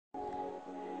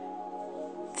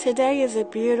Today is a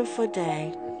beautiful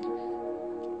day.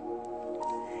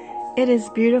 It is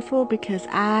beautiful because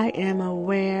I am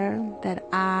aware that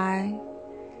I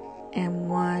am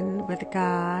one with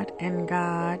God and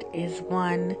God is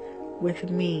one with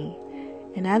me.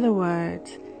 In other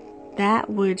words, that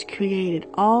which created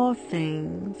all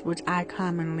things, which I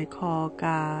commonly call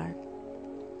God,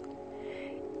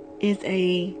 is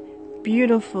a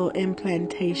beautiful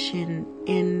implantation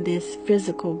in this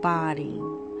physical body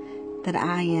that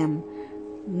I am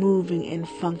moving and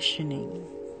functioning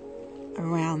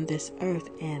around this earth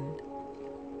in.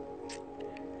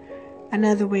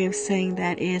 Another way of saying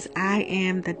that is I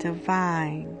am the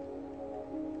divine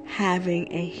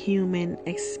having a human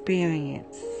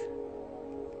experience.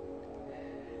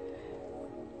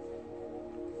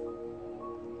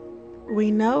 We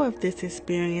know of this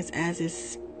experience as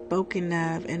is spoken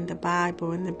of in the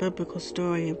Bible, in the biblical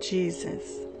story of Jesus.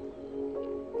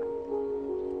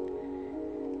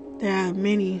 There are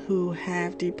many who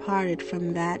have departed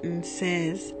from that and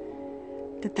says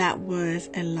that that was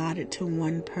allotted to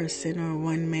one person or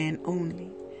one man only.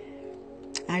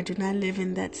 I do not live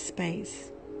in that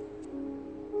space.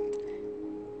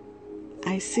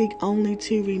 I seek only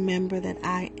to remember that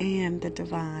I am the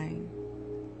divine,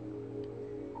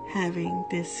 having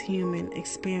this human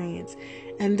experience.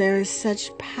 And there is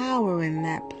such power in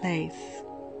that place.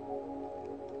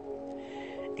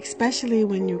 Especially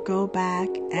when you go back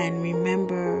and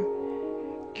remember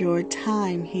your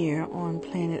time here on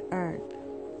planet Earth.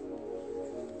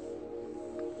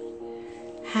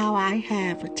 How I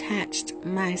have attached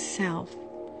myself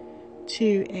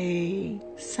to a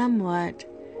somewhat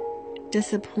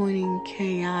disappointing,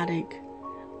 chaotic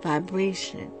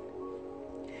vibration.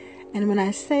 And when I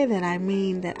say that, I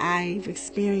mean that I've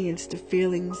experienced the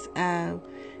feelings of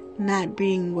not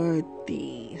being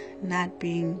worthy, not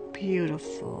being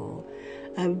beautiful,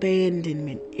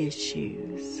 abandonment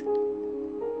issues.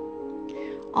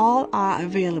 All are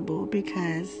available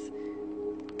because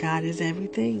God is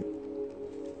everything.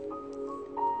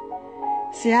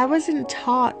 See, I wasn't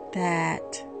taught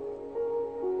that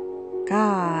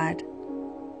God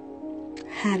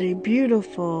had a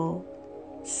beautiful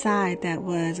side that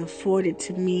was afforded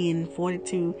to me and afforded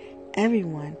to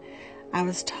everyone. I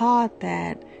was taught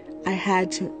that I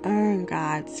had to earn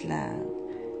God's love.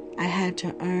 I had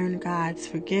to earn God's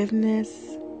forgiveness.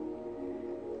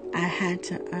 I had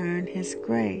to earn His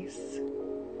grace.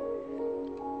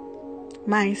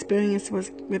 My experience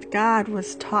with God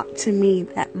was taught to me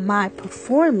that my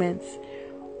performance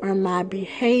or my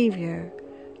behavior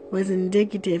was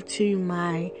indicative to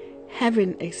my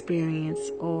heaven experience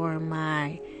or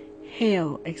my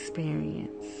hell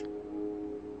experience.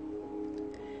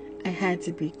 I had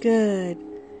to be good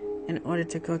in order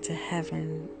to go to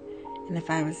heaven. And if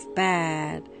I was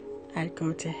bad, I'd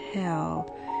go to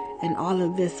hell. And all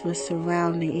of this was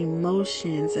surrounding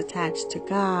emotions attached to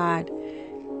God.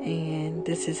 And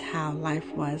this is how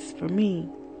life was for me.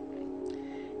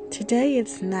 Today,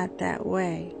 it's not that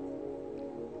way.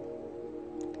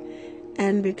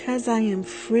 And because I am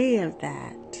free of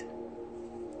that,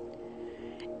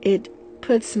 it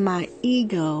puts my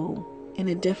ego in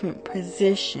a different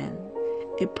position.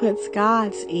 It puts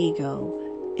God's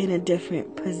ego in a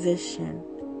different position.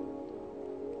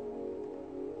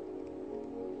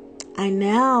 I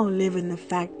now live in the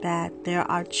fact that there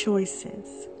are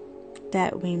choices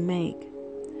that we make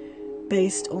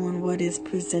based on what is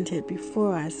presented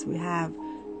before us. We have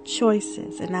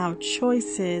choices, and our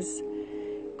choices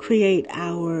create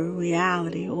our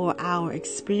reality or our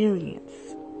experience.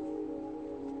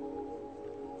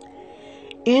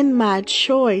 In my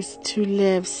choice to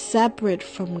live separate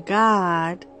from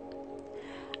God,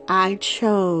 I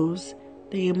chose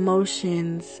the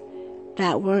emotions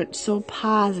that weren't so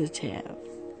positive.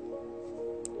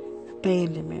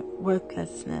 Abandonment,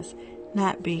 worthlessness,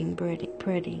 not being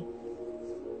pretty.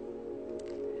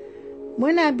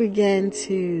 When I began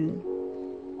to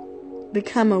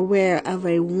become aware of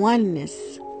a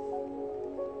oneness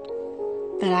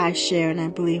that I share, and I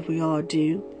believe we all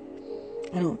do.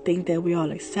 I don't think that we all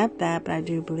accept that, but I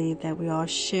do believe that we all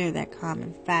share that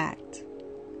common fact.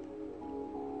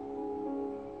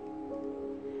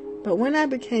 But when I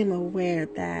became aware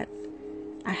that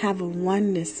I have a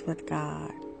oneness with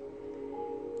God,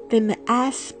 then the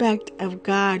aspect of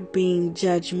God being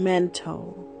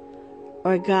judgmental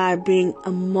or God being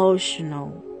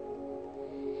emotional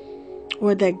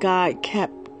or that God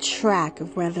kept track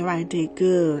of whether I did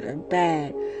good or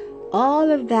bad,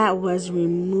 all of that was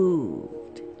removed.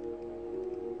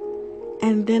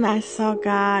 And then I saw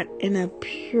God in a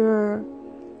pure,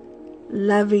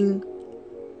 loving,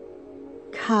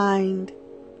 kind,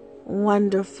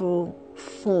 wonderful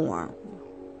form.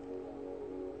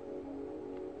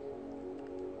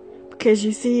 Because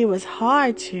you see, it was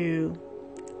hard to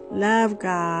love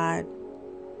God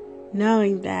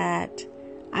knowing that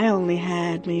I only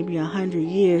had maybe 100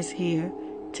 years here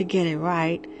to get it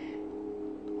right,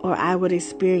 or I would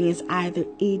experience either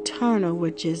eternal,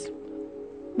 which is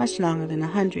much longer than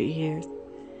 100 years,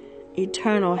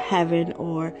 eternal heaven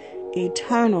or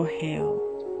eternal hell.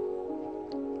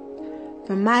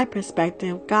 From my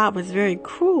perspective, God was very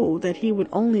cruel that He would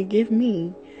only give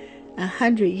me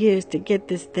 100 years to get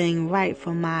this thing right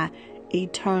for my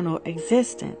eternal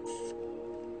existence.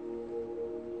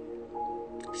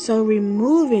 So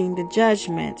removing the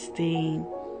judgments, the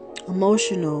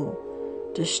emotional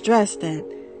distress that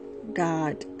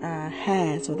God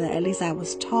has, or that at least I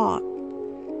was taught,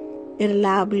 it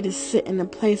allowed me to sit in a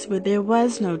place where there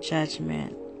was no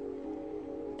judgment.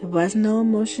 There was no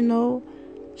emotional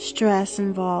stress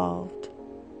involved.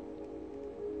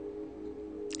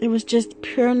 It was just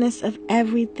pureness of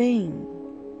everything.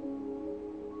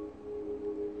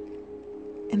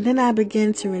 And then I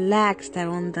began to relax that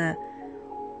on the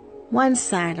one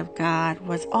side of God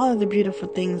was all of the beautiful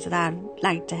things that I'd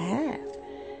like to have,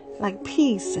 like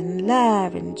peace and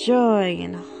love and joy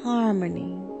and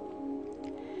harmony.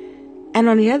 And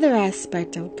on the other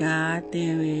aspect of God,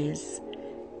 there is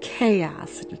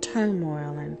chaos and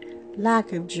turmoil and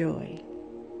lack of joy.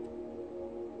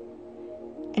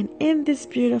 And in this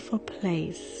beautiful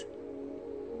place,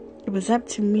 it was up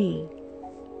to me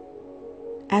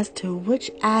as to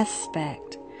which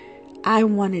aspect I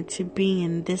wanted to be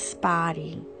in this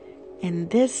body, in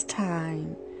this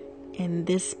time, in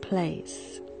this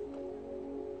place.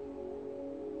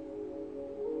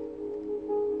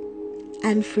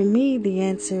 And for me, the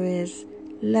answer is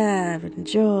love and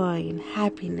joy and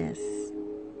happiness.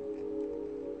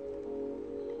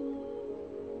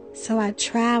 So I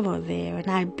travel there and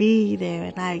I be there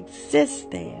and I exist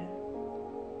there.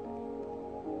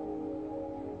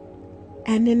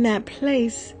 And in that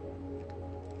place,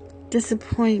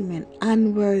 disappointment,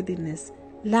 unworthiness,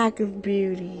 lack of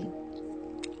beauty,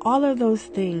 all of those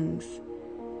things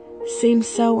seem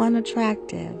so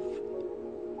unattractive.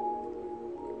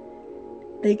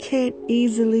 They can't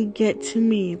easily get to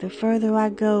me. The further I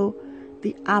go,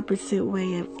 the opposite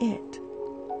way of it.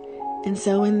 And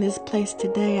so in this place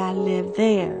today, I live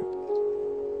there.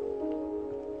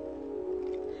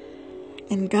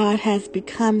 And God has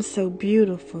become so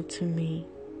beautiful to me.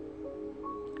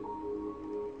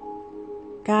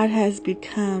 God has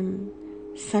become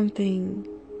something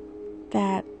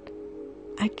that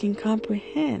I can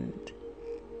comprehend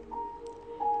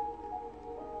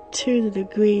to the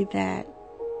degree that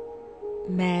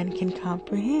man can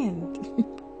comprehend.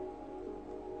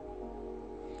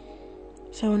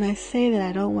 So when I say that,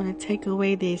 I don't want to take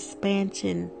away the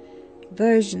expansion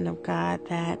version of God,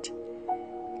 that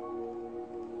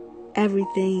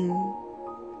everything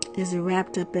is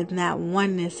wrapped up in that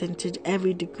oneness, and to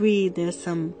every degree there's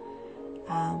some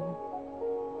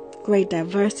great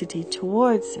diversity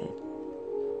towards it.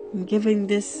 I'm giving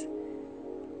this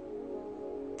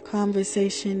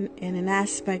conversation in an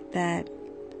aspect that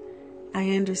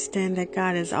I understand that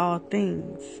God is all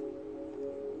things.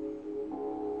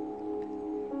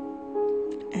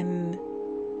 And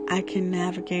I can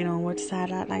navigate on which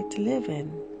side I'd like to live in.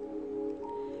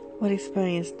 What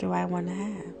experience do I want to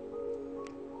have?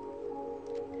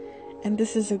 And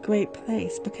this is a great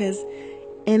place, because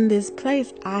in this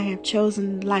place I have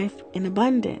chosen life in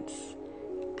abundance.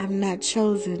 I've not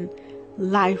chosen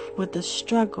life with a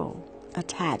struggle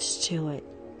attached to it.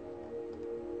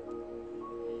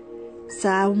 So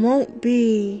I won't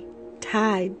be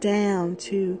tied down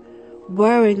to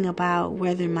worrying about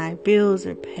whether my bills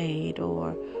are paid,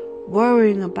 or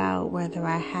worrying about whether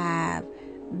I have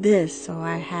this or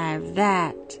I have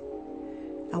that.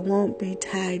 I won't be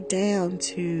tied down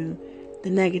to the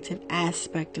negative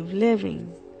aspect of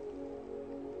living.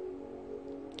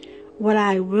 What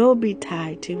I will be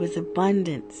tied to is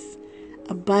abundance.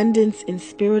 Abundance in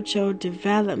spiritual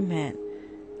development.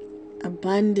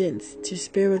 Abundance to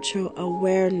spiritual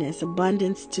awareness.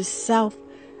 Abundance to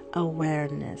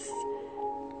self-awareness.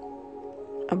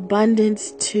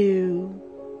 Abundance to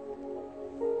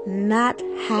not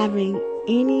having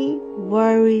any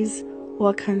worries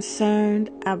or concerned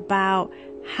about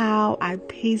how I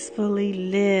peacefully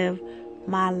live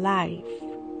my life.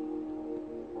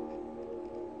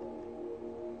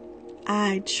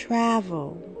 I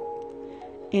travel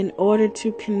in order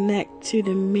to connect to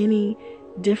the many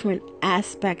different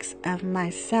aspects of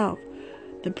myself,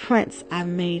 the prints I've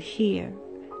made here.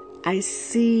 I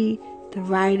see the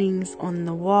writings on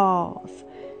the walls.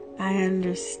 I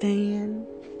understand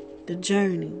the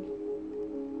journey.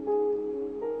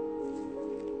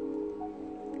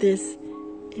 This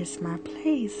is my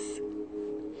place.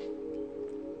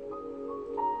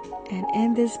 And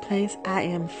in this place, I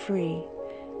am free.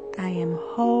 I am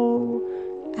whole.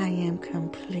 I am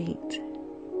complete.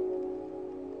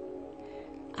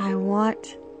 I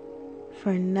want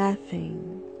for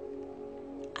nothing.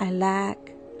 I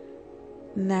lack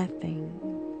nothing.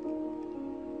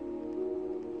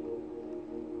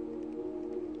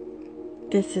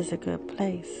 This is a good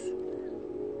place.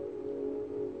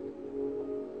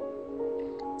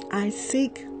 I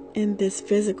seek in this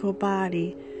physical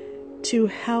body to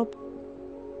help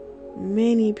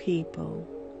many people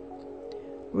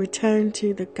return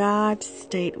to the God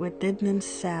state within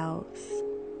themselves.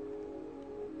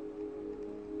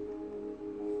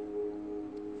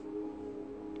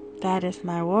 That is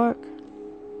my work.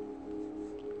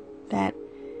 That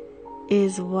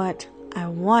is what I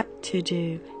want to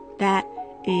do. That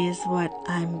is what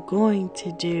I'm going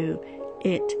to do.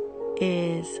 It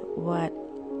is what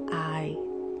I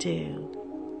do.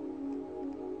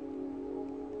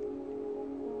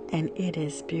 And it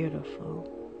is beautiful.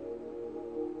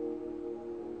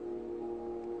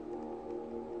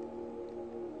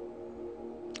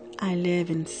 I live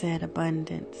in said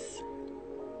abundance.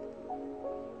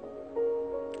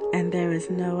 And there is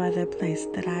no other place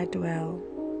that I dwell.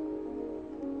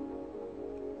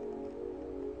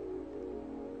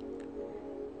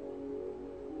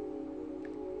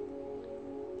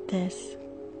 This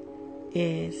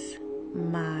is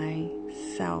my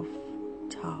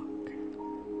self-talk.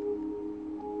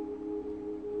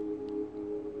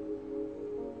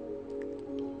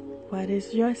 What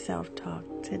is your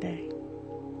self-talk today?